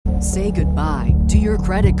Say goodbye to your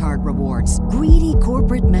credit card rewards. Greedy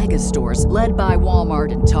corporate mega stores, led by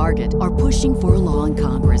Walmart and Target, are pushing for a law in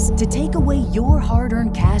Congress to take away your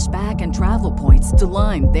hard-earned cash back and travel points to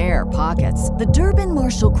line their pockets. The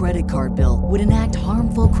Durbin-Marshall credit card bill would enact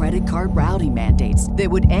harmful credit card routing mandates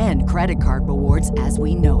that would end credit card rewards as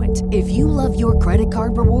we know it. If you love your credit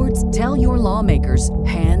card rewards, tell your lawmakers,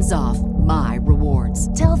 hands off my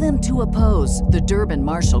rewards. Tell them to oppose the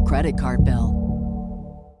Durbin-Marshall credit card bill.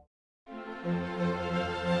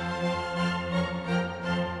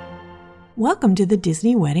 Welcome to the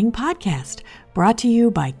Disney Wedding Podcast, brought to you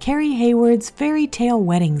by Carrie Hayward's Fairy Tale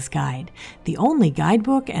Weddings Guide, the only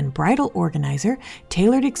guidebook and bridal organizer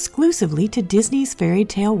tailored exclusively to Disney's fairy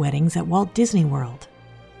tale weddings at Walt Disney World.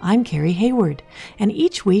 I'm Carrie Hayward, and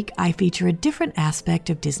each week I feature a different aspect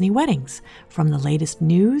of Disney weddings, from the latest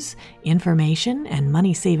news, information, and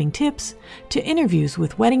money-saving tips to interviews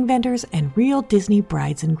with wedding vendors and real Disney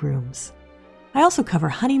brides and grooms. I also cover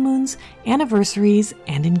honeymoons, anniversaries,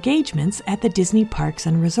 and engagements at the Disney parks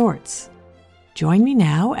and resorts. Join me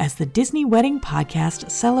now as the Disney Wedding Podcast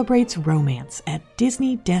celebrates romance at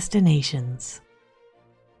Disney destinations.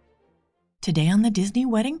 Today on the Disney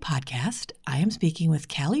Wedding Podcast, I am speaking with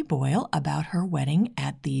Callie Boyle about her wedding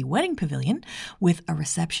at the Wedding Pavilion, with a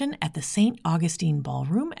reception at the St. Augustine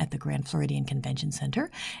Ballroom at the Grand Floridian Convention Center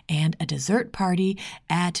and a dessert party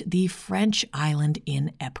at the French Island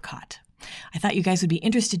in Epcot. I thought you guys would be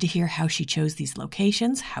interested to hear how she chose these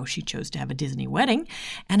locations, how she chose to have a Disney wedding,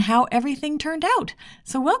 and how everything turned out.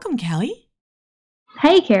 So welcome, Callie.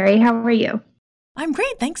 Hey, Carrie. How are you? I'm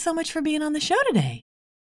great. Thanks so much for being on the show today.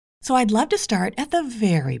 So I'd love to start at the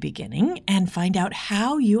very beginning and find out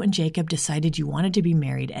how you and Jacob decided you wanted to be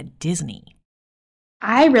married at Disney.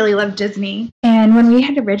 I really love Disney. And when we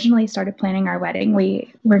had originally started planning our wedding,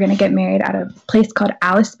 we were going to get married at a place called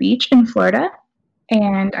Alice Beach in Florida.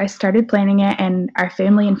 And I started planning it, and our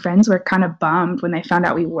family and friends were kind of bummed when they found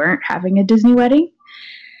out we weren't having a Disney wedding,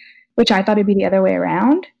 which I thought it'd be the other way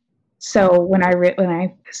around. So when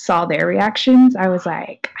I saw their reactions, I was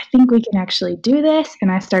like, I think we can actually do this.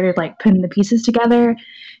 And I started putting the pieces together,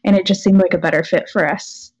 and it just seemed like a better fit for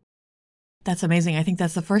us. That's amazing. I think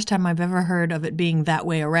that's the first time I've ever heard of it being that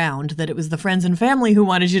way around, that it was the friends and family who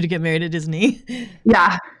wanted you to get married at Disney.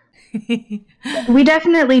 Yeah. We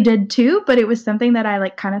definitely did too, but it was something that I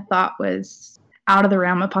kind of thought was out of the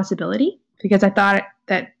realm of possibility, because I thought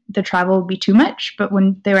that the travel would be too much, but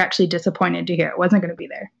when they were actually disappointed to hear it wasn't going to be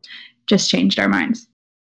there, just changed our minds.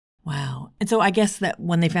 Wow. And so I guess that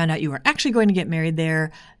when they found out you were actually going to get married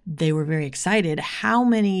there, they were very excited. How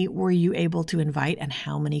many were you able to invite, and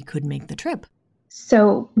how many could make the trip?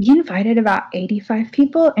 So we invited about 85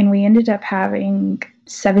 people, and we ended up having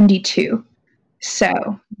 72.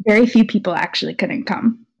 So very few people actually couldn't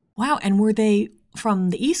come. Wow. And were they from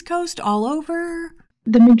the East Coast, all over?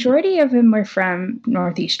 The majority of them were from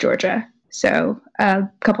Northeast Georgia, so a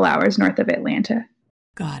couple hours north of Atlanta.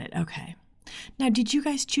 Got it. Okay. Now, did you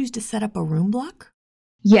guys choose to set up a room block?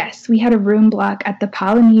 Yes, we had a room block at the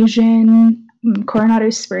Polynesian, Coronado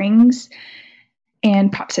Springs,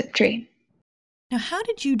 and Pop Century. Now, how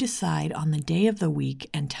did you decide on the day of the week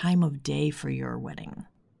and time of day for your wedding?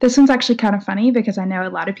 This one's actually kind of funny because I know a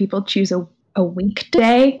lot of people choose a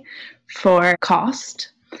weekday for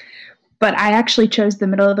cost, but I actually chose the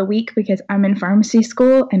middle of the week because I'm in pharmacy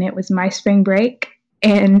school and it was my spring break.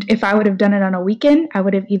 And if I would have done it on a weekend, I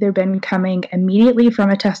would have either been coming immediately from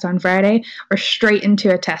a test on Friday or straight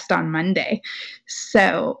into a test on Monday.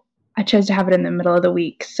 So I chose to have it in the middle of the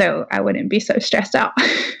week so I wouldn't be so stressed out.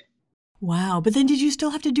 Wow. But then did you still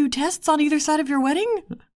have to do tests on either side of your wedding?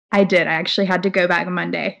 I did. I actually had to go back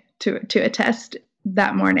Monday to a test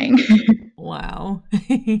that morning. Wow.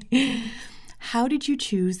 How did you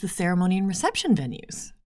choose the ceremony and reception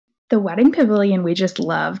venues? The Wedding Pavilion we just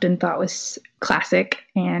loved and thought was classic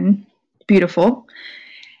and beautiful.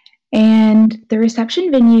 And the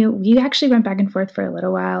reception venue, we actually went back and forth for a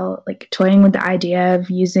little while, toying with the idea of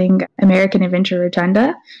using American Adventure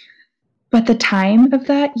Rotunda. But the time of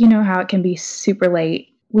that, you know how it can be super late.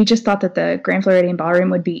 We just thought that the Grand Floridian Ballroom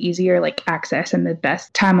would be easier, access and the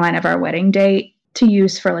best timeline of our wedding date to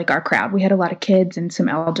use for, our crowd. We had a lot of kids and some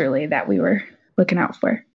elderly that we were looking out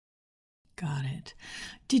for. Got it.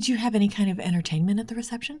 Did you have any kind of entertainment at the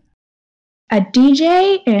reception? A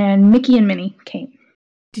DJ and Mickey and Minnie came.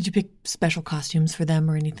 Did you pick special costumes for them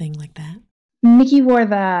or anything like that? Mickey wore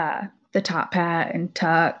the top hat and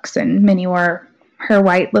tux, and Minnie wore her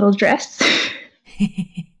white little dress.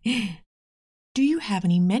 Do you have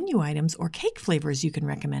any menu items or cake flavors you can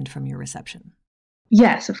recommend from your reception?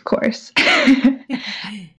 Yes, of course.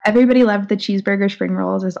 Everybody loved the cheeseburger spring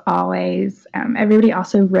rolls as always. Everybody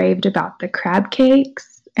also raved about the crab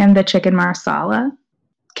cakes and the chicken marsala.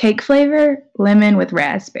 Cake flavor, lemon with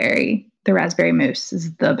raspberry. The raspberry mousse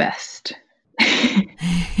is the best.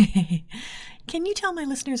 Can you tell my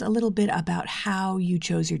listeners a little bit about how you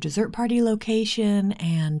chose your dessert party location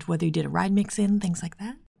and whether you did a ride mix-in, things like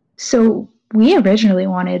that? So we originally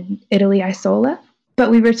wanted Italy Isola, but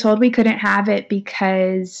we were told we couldn't have it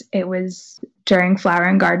because it was during Flower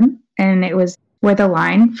and Garden, and it was where the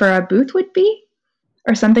line for a booth would be,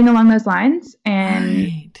 or something along those lines.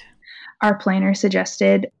 And our planner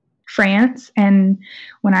suggested France, and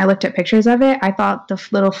when I looked at pictures of it, I thought the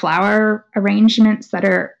little flower arrangements that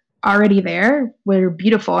are already there were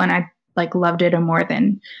beautiful, and I loved it more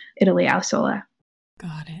than Italy Isola.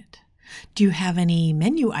 Got it. Do you have any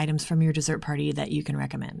menu items from your dessert party that you can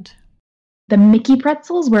recommend? The Mickey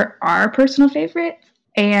pretzels were our personal favorite,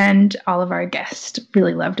 and all of our guests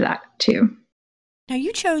really loved that too. Now,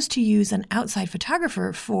 you chose to use an outside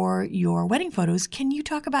photographer for your wedding photos. Can you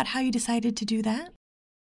talk about how you decided to do that?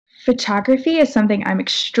 Photography is something I'm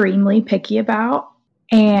extremely picky about,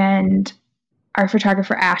 and our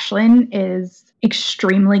photographer, Ashlyn, is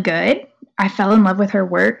extremely good. I fell in love with her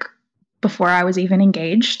work before I was even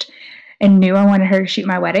engaged and knew I wanted her to shoot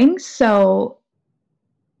my wedding. So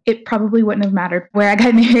it probably wouldn't have mattered where I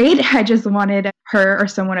got married. I just wanted her or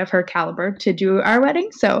someone of her caliber to do our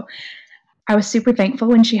wedding. So I was super thankful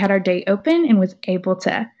when she had our date open and was able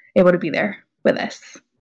to be there with us.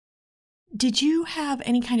 Did you have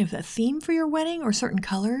any kind of a theme for your wedding or certain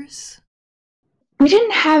colors? We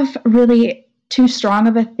didn't have really too strong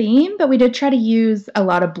of a theme, but we did try to use a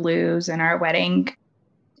lot of blues in our wedding.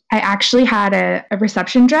 I actually had a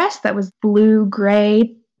reception dress that was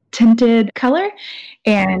blue-gray tinted color,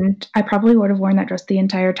 and I probably would have worn that dress the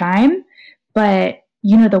entire time. But,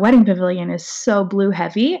 the wedding pavilion is so blue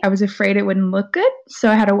heavy, I was afraid it wouldn't look good. So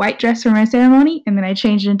I had a white dress for my ceremony, and then I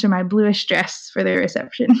changed into my bluish dress for the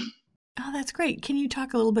reception. Oh, that's great. Can you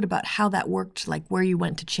talk a little bit about how that worked, like where you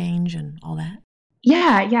went to change and all that?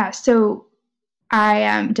 Yeah. So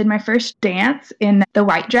I did my first dance in the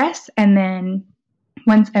white dress, and then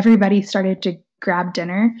once everybody started to grab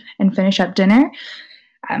dinner and finish up dinner,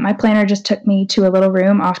 my planner just took me to a little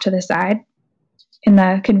room off to the side in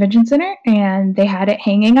the convention center, and they had it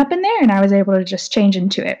hanging up in there, and I was able to just change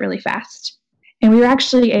into it really fast. And we were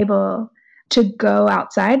actually able to go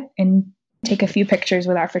outside and take a few pictures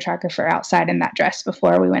with our photographer outside in that dress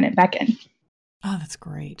before we went back in. Oh, that's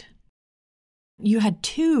great. You had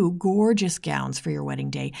 2 gorgeous gowns for your wedding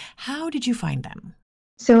day. How did you find them?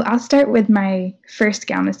 So I'll start with my first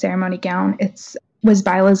gown, the ceremony gown. It was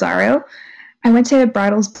by Lazaro. I went to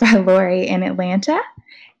Bridals by Lori in Atlanta,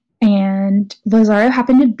 and Lazaro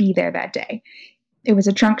happened to be there that day. It was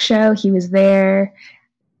a trunk show. He was there.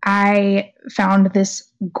 I found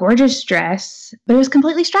this gorgeous dress, but it was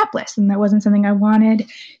completely strapless, and that wasn't something I wanted.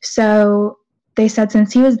 So they said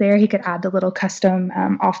since he was there, he could add the little custom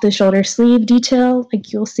off-the-shoulder sleeve detail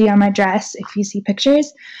like you'll see on my dress if you see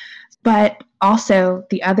pictures. But also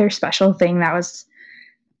the other special thing that was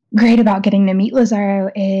great about getting to meet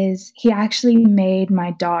Lazaro is he actually made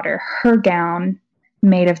my daughter her gown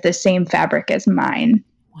made of the same fabric as mine.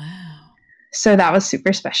 Wow. So that was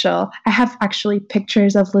super special. I have actually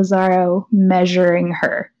pictures of Lazaro measuring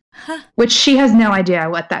her, which she has no idea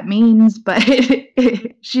what that means, but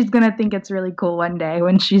she's going to think it's really cool one day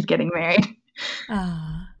when she's getting married.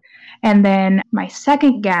 And then my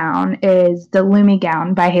second gown is the Lumi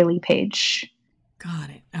gown by Haley Page. Got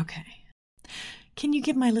it. Okay. Can you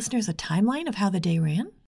give my listeners a timeline of how the day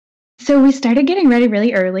ran? So we started getting ready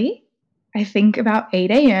really early, I think about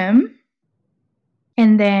 8 a.m.,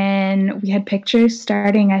 and then we had pictures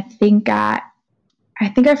starting, I think our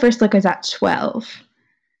first look was at 12.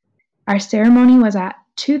 Our ceremony was at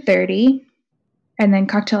 2:30, and then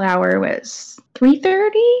cocktail hour was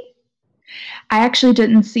 3:30. I actually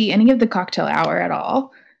didn't see any of the cocktail hour at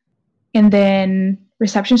all. And then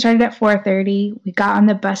reception started at 4:30. We got on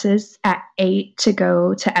the buses at 8 to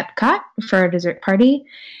go to Epcot for our dessert party.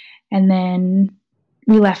 And then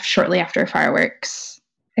we left shortly after fireworks.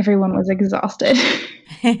 Everyone was exhausted.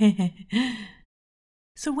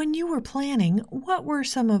 So when you were planning, what were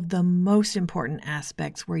some of the most important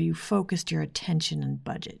aspects where you focused your attention and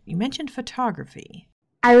budget? You mentioned photography.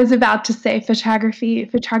 I was about to say photography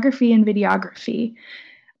and videography.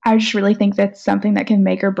 I just really think that's something that can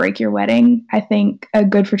make or break your wedding. I think a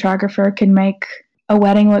good photographer can make a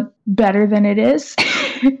wedding look better than it is.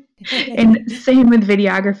 And same with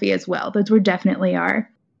videography as well. Those were definitely our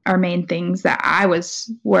our main things that I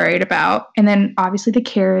was worried about. And then obviously the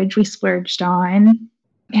carriage we splurged on.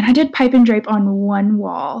 And I did pipe and drape on one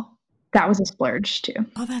wall. That was a splurge too.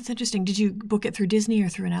 Oh, that's interesting. Did you book it through Disney or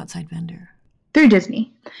through an outside vendor? Through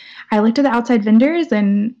Disney. I looked at the outside vendors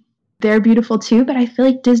and they're beautiful too, but I feel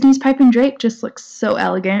like Disney's pipe and drape just looks so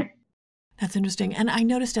elegant. That's interesting. And I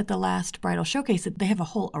noticed at the last bridal showcase that they have a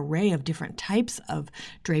whole array of different types of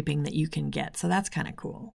draping that you can get. So that's kind of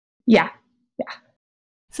cool. Yeah.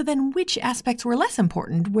 So then which aspects were less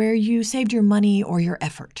important where you saved your money or your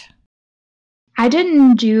effort? I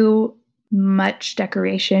didn't do much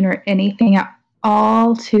decoration or anything at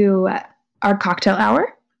all to our cocktail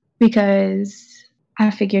hour because I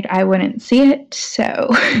figured I wouldn't see it, so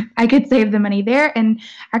I could save the money there. And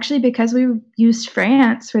actually, because we used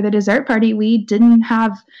France for the dessert party, we didn't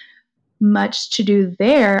have much to do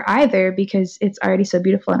there either because it's already so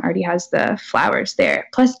beautiful and already has the flowers there.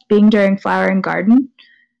 Plus, being during Flower and Garden,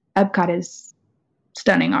 Epcot is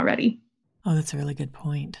stunning already. Oh, that's a really good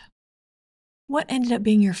point. What ended up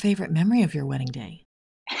being your favorite memory of your wedding day?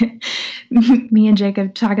 Me and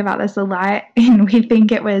Jacob talk about this a lot, and we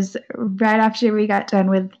think it was right after we got done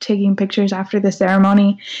with taking pictures after the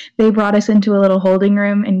ceremony. They brought us into a little holding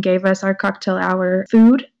room and gave us our cocktail hour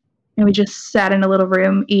food, and we just sat in a little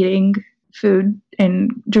room eating food and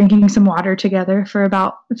drinking some water together for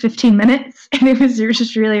about 15 minutes, and it was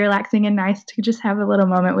just really relaxing and nice to just have a little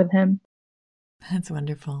moment with him. That's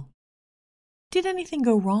wonderful. Did anything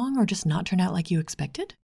go wrong or just not turn out like you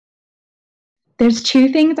expected? There's two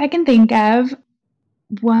things I can think of.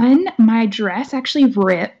 One, my dress actually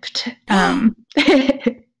ripped.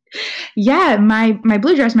 Yeah, my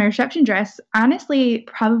blue dress, my reception dress, honestly,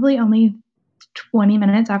 probably only 20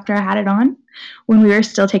 minutes after I had it on, when we were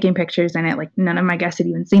still taking pictures in it, like none of my guests had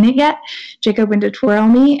even seen it yet, Jacob went to twirl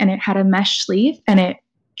me and it had a mesh sleeve and it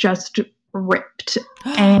just ripped.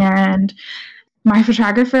 And my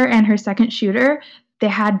photographer and her second shooter, they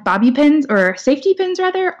had bobby pins or safety pins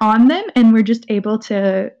rather on them, and we're just able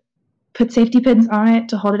to put safety pins on it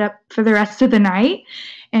to hold it up for the rest of the night.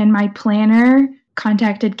 And my planner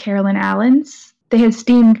contacted Carolyn Allens. They had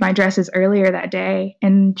steamed my dresses earlier that day,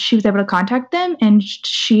 and she was able to contact them, and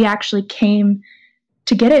she actually came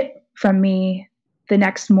to get it from me the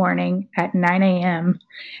next morning at 9 a.m.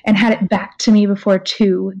 and had it back to me before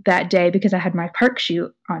 2 that day because I had my park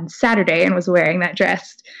shoot on Saturday and was wearing that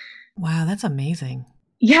dress. Wow, that's amazing.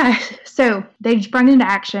 Yeah, so they sprung into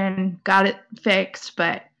action, got it fixed,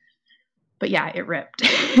 but yeah, it ripped.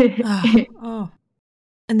 Oh.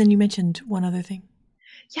 And then you mentioned one other thing.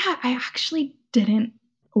 Yeah, I actually didn't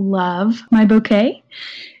love my bouquet.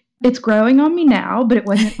 It's growing on me now, but it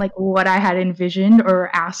wasn't like what I had envisioned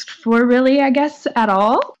or asked for really, I guess, at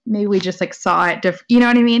all. Maybe we just like saw it different, you know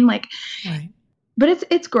what I mean? Like, right. But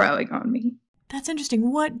it's growing on me. That's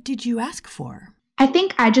interesting. What did you ask for? I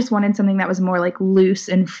think I just wanted something that was more like loose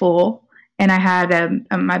and full. And I had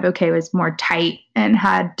my bouquet was more tight and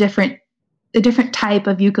had a different type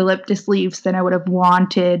of eucalyptus leaves than I would have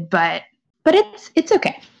wanted, but it's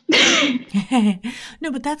okay.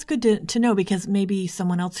 No, but that's good to know because maybe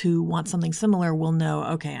someone else who wants something similar will know,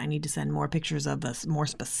 okay, I need to send more pictures of a more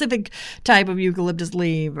specific type of eucalyptus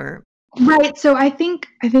leaf or... Right. So I think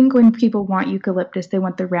when people want eucalyptus, they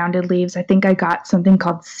want the rounded leaves. I think I got something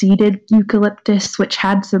called seeded eucalyptus, which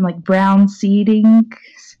had some like brown seeding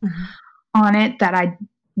on it that I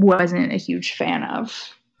wasn't a huge fan of.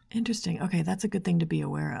 Interesting. Okay, that's a good thing to be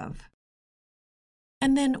aware of.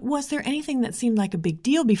 And then was there anything that seemed like a big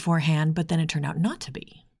deal beforehand, but then it turned out not to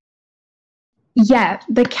be? Yeah,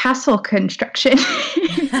 the castle construction.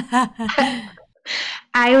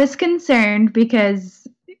 I was concerned because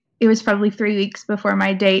it was probably 3 weeks before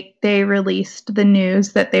my date. They released the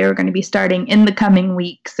news that they were going to be starting in the coming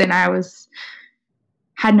weeks, and I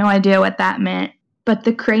had no idea what that meant. But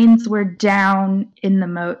the cranes were down in the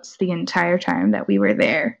moats the entire time that we were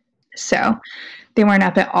there. So they weren't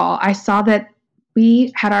up at all. I saw that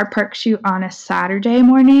we had our park shoot on a Saturday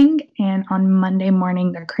morning, and on Monday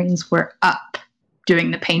morning, the cranes were up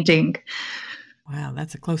doing the painting. Wow,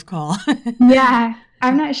 that's a close call. Yeah,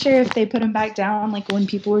 I'm not sure if they put them back down like when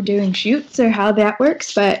people were doing shoots or how that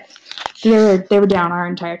works, but they were down our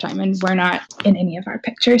entire time, and we're not in any of our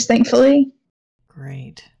pictures, thankfully.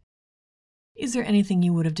 Great. Is there anything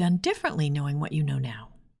you would have done differently knowing what you know now?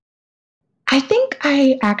 I think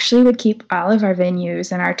I actually would keep all of our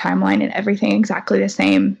venues and our timeline and everything exactly the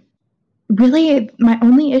same. Really, my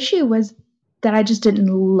only issue was that I just didn't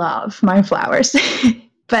love my flowers.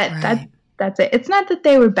 But right. That's it. It's not that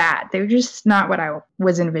they were bad. They were just not what I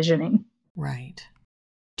was envisioning. Right.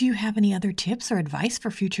 Do you have any other tips or advice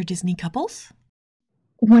for future Disney couples?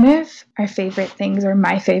 One of our favorite things, or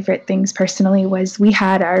my favorite things personally, was we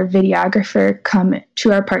had our videographer come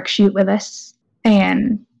to our park shoot with us.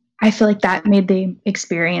 And I feel like that made the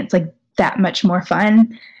experience like that much more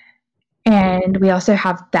fun. And we also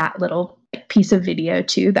have that little piece of video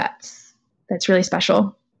too that's really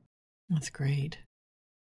special. That's great.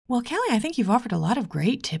 Well, Kelly, I think you've offered a lot of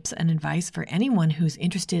great tips and advice for anyone who's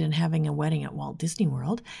interested in having a wedding at Walt Disney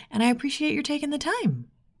World, and I appreciate your taking the time.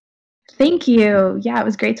 Thank you. Yeah, it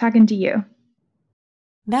was great talking to you.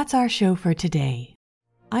 That's our show for today.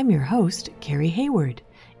 I'm your host, Carrie Hayward,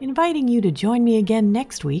 inviting you to join me again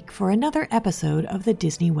next week for another episode of the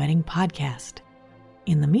Disney Wedding Podcast.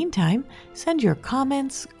 In the meantime, send your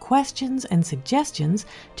comments, questions, and suggestions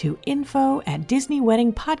to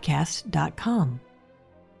info@disneyweddingpodcast.com.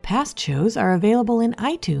 Past shows are available in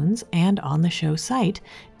iTunes and on the show site,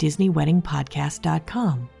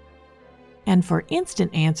 disneyweddingpodcast.com. And for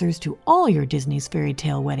instant answers to all your Disney's Fairy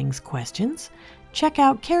Tale Weddings questions, check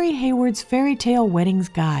out Carrie Hayward's Fairy Tale Weddings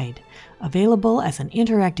Guide, available as an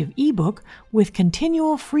interactive ebook with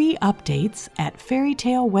continual free updates at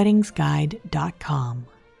fairytaleweddingsguide.com.